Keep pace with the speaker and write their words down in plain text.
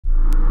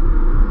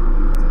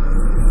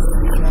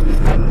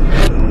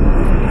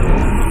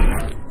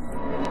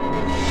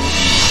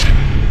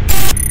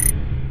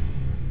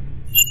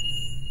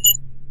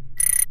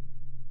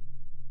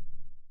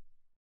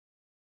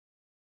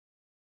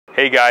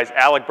Hey guys,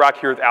 Alec Brock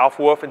here with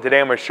Alpha Wolf, and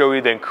today I'm going to show you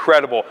the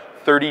incredible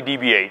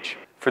 30DBH.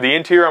 For the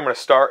interior, I'm going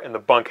to start in the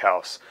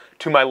bunkhouse.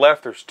 To my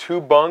left, there's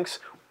 2 bunks,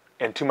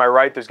 and to my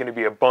right, there's going to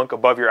be a bunk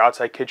above your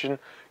outside kitchen.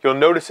 You'll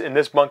notice in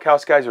this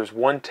bunkhouse, guys, there's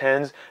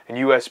 110s and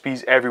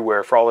USBs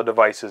everywhere for all the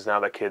devices now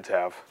that kids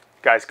have.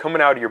 Guys,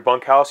 coming out of your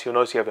bunkhouse, you'll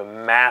notice you have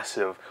a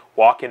massive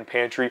walk-in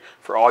pantry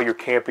for all your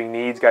camping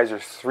needs. Guys,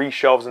 there's 3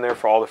 shelves in there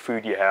for all the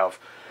food you have.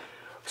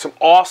 Some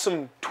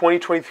awesome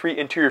 2023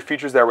 interior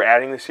features that we're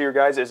adding this year,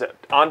 guys, is an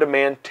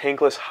on-demand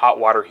tankless hot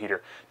water heater.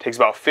 It takes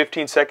about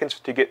 15 seconds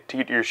to get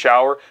to your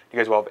shower. You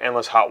guys will have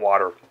endless hot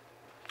water.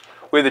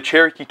 We have the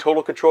Cherokee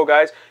Total Control,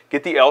 guys.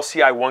 Get the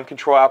LCI One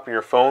Control app on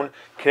your phone.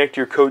 Connect to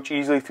your coach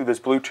easily through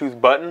this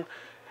Bluetooth button.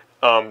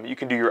 You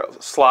can do your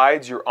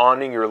slides, your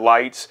awning, your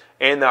lights,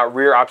 and that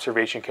rear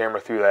observation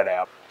camera through that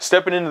app.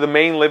 Stepping into the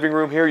main living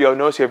room here, you'll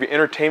notice you have your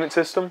entertainment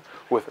system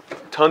with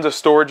tons of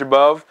storage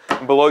above.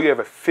 And below you have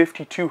a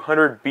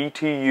 5200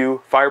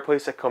 BTU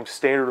fireplace that comes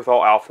standard with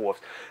all Alpha Wolves.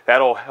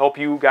 That'll help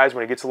you guys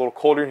when it gets a little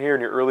colder in here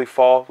in your early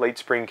fall, late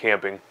spring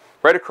camping.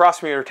 Right across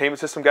from your entertainment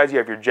system, guys, you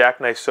have your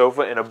jackknife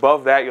sofa, and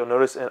above that you'll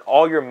notice in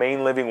all your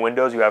main living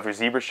windows you have your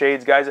zebra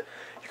shades, guys.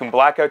 You can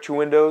black out your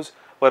windows,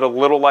 let a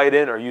little light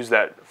in, or use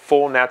that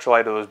full natural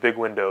light of those big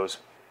windows.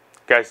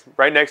 Guys,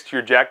 right next to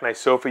your jackknife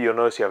sofa, you'll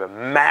notice you have a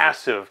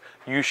massive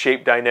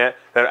U-shaped dinette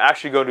that'll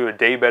actually go to a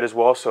day bed as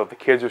well, so if the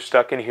kids are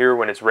stuck in here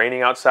when it's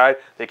raining outside,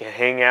 they can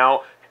hang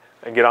out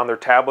and get on their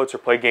tablets or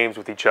play games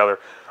with each other.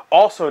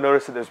 Also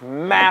notice that there's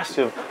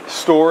massive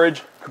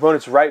storage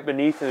components right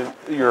beneath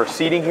your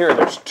seating here, and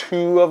there's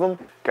 2 of them.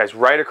 Guys,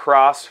 right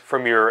across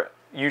from your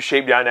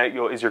U-shaped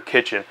dinette is your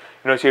kitchen.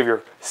 You notice you have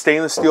your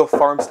stainless steel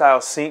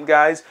farm-style sink,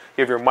 guys.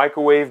 You have your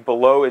microwave.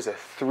 Below is a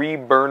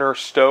 3-burner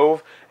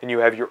stove, and you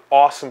have your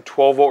awesome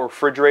 12-volt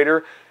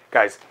refrigerator.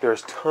 Guys,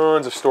 there's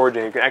tons of storage,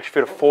 and you can actually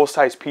fit a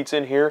full-size pizza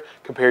in here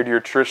compared to your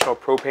traditional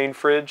propane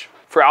fridge.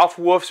 For Alpha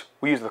Wolves,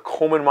 we use the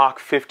Coleman Mach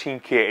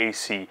 15K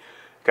AC.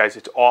 Guys,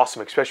 it's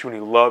awesome, especially when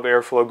you love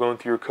airflow going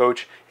through your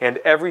coach. And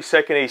every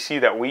second AC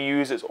that we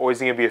use is always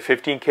going to be a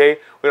 15K.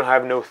 We don't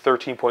have no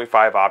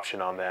 13.5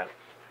 option on that.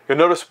 You'll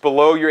notice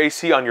below your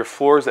AC on your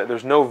floors that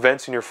there's no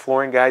vents in your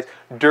flooring, guys.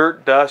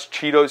 Dirt, dust,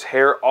 Cheetos,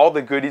 hair, all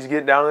the goodies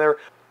get down there.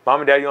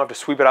 Mom and Dad, you don't have to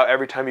sweep it out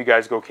every time you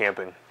guys go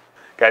camping.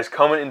 Guys,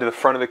 coming into the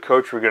front of the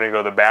coach, we're going to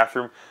go to the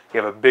bathroom.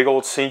 You have a big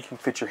old sink you can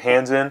fit your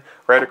hands in.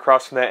 Right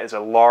across from that is a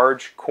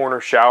large corner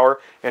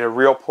shower and a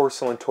real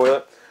porcelain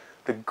toilet.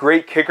 The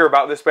great kicker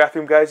about this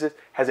bathroom, guys, is it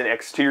has an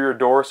exterior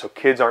door so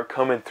kids aren't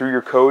coming through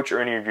your coach or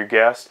any of your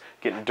guests,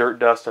 getting dirt,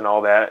 dust, and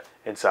all that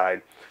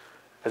inside.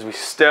 As we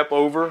step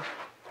over,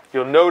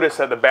 you'll notice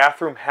that the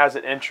bathroom has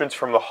an entrance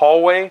from the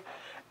hallway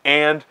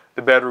and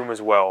the bedroom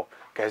as well.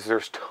 Guys,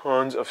 there's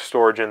tons of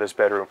storage in this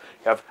bedroom.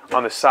 You have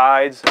on the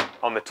sides,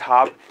 on the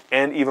top,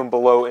 and even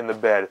below in the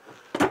bed.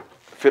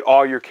 Fit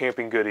all your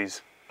camping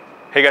goodies.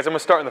 Hey guys, I'm going to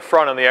start in the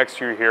front on the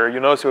exterior here.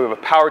 You'll notice we have a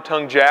power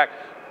tongue jack,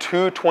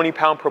 2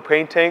 20-pound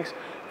propane tanks,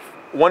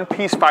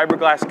 1-piece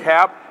fiberglass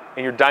cap,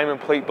 and your diamond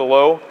plate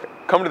below.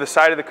 Come to the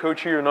side of the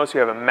coach here, you'll notice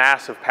you have a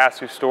massive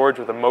pass-through storage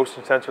with the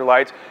motion sensor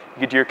lights.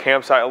 You get to your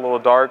campsite a little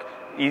dark,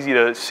 easy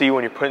to see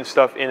when you're putting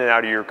stuff in and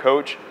out of your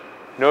coach.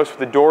 Notice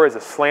the door is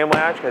a slam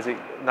latch, has a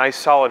nice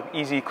solid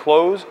easy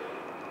close.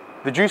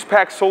 The Juice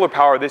Pack solar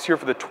power this year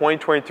for the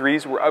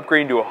 2023s, we're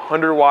upgrading to a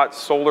 100-watt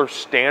solar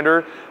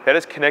standard. That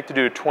is connected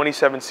to a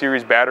 27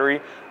 series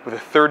battery with a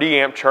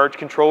 30-amp charge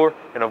controller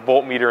and a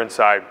voltmeter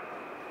inside.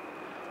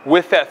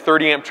 With that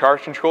 30-amp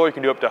charge controller, you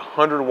can do up to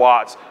 100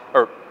 watts,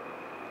 or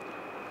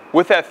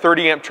with that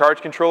 30-amp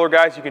charge controller,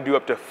 guys, you can do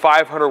up to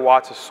 500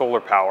 watts of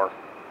solar power.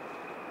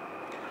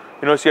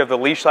 You notice you have the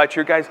leash lights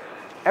here, guys.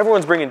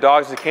 Everyone's bringing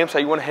dogs to the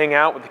campsite. You want to hang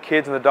out with the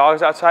kids and the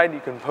dogs outside, you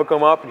can hook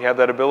them up and you have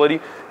that ability.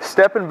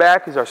 Stepping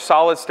back is our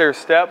solid stair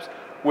steps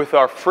with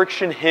our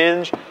friction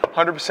hinge,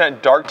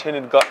 100% dark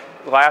tinted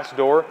glass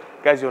door.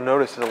 Guys, you'll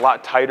notice it's a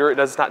lot tighter.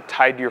 It's not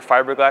tied to your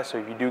fiberglass, so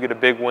if you do get a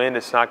big wind,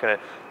 it's not going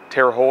to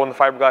tear a hole in the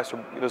fiberglass,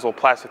 or those little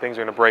plastic things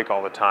are going to break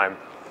all the time.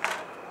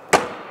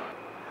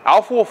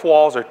 Alpha Wolf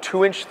walls are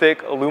 2-inch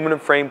thick aluminum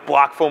frame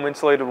block foam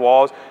insulated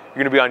walls. You're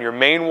going to be on your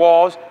main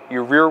walls,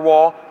 your rear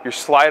wall, your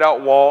slide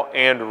out wall,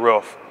 and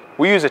roof.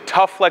 We use a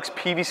Tough Flex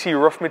PVC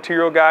roof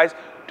material, guys.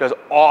 It does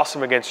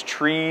awesome against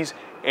trees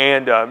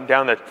and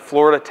down the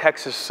Florida,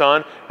 Texas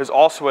sun. There's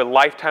also a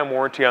lifetime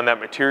warranty on that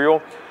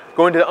material.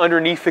 Going to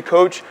underneath the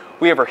coach,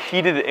 we have our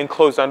heated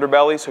enclosed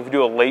underbelly. So if you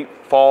do a late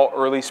fall,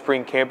 early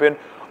spring camping,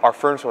 our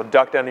furnace will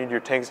duct down into your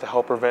tanks to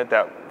help prevent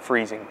that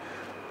freezing.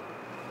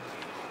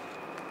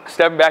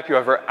 Stepping back, you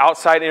have our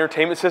outside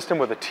entertainment system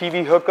with a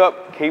TV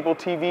hookup, cable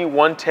TV,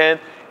 110,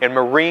 and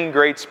marine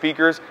grade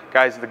speakers.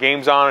 Guys, the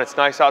game's on, it's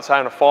nice outside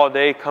on a fall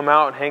day. Come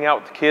out and hang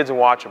out with the kids and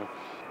watch them.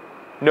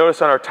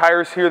 Notice on our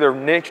tires here, they're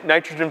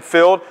nitrogen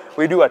filled.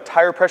 We do a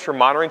tire pressure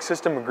monitoring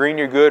system. Green,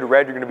 you're good.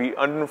 Red, you're going to be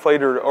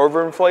underinflated or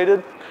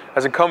overinflated.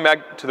 As I come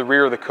back to the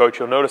rear of the coach,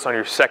 you'll notice on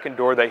your second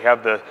door that you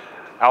have the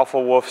Alpha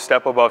Wolf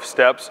step above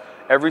steps.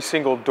 Every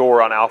single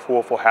door on Alpha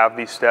Wolf will have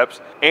these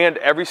steps, and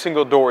every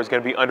single door is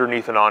going to be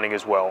underneath an awning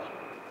as well.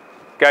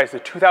 Guys, the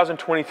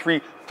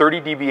 2023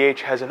 30DBH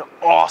has an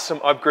awesome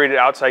upgraded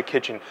outside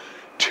kitchen.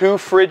 2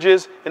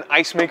 fridges, an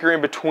ice maker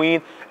in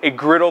between, a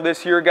griddle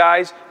this year,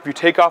 guys. If you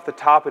take off the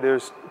top,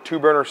 there's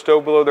 2-burner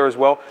stove below there as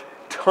well.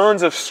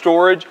 Tons of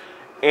storage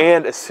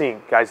and a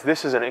sink. Guys,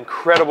 this is an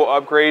incredible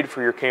upgrade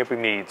for your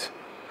camping needs.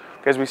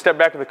 As we step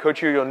back in the coach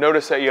here, you'll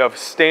notice that you have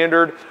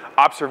standard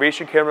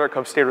observation camera that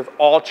comes standard with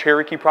all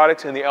Cherokee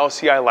products and the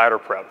LCI ladder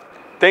prep.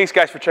 Thanks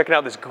guys for checking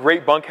out this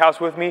great bunkhouse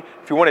with me.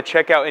 If you want to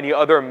check out any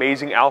other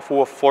amazing Alpha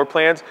Wolf floor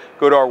plans,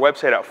 go to our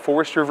website at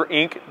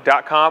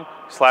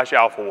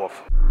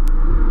forestriverinc.com/alphawolf.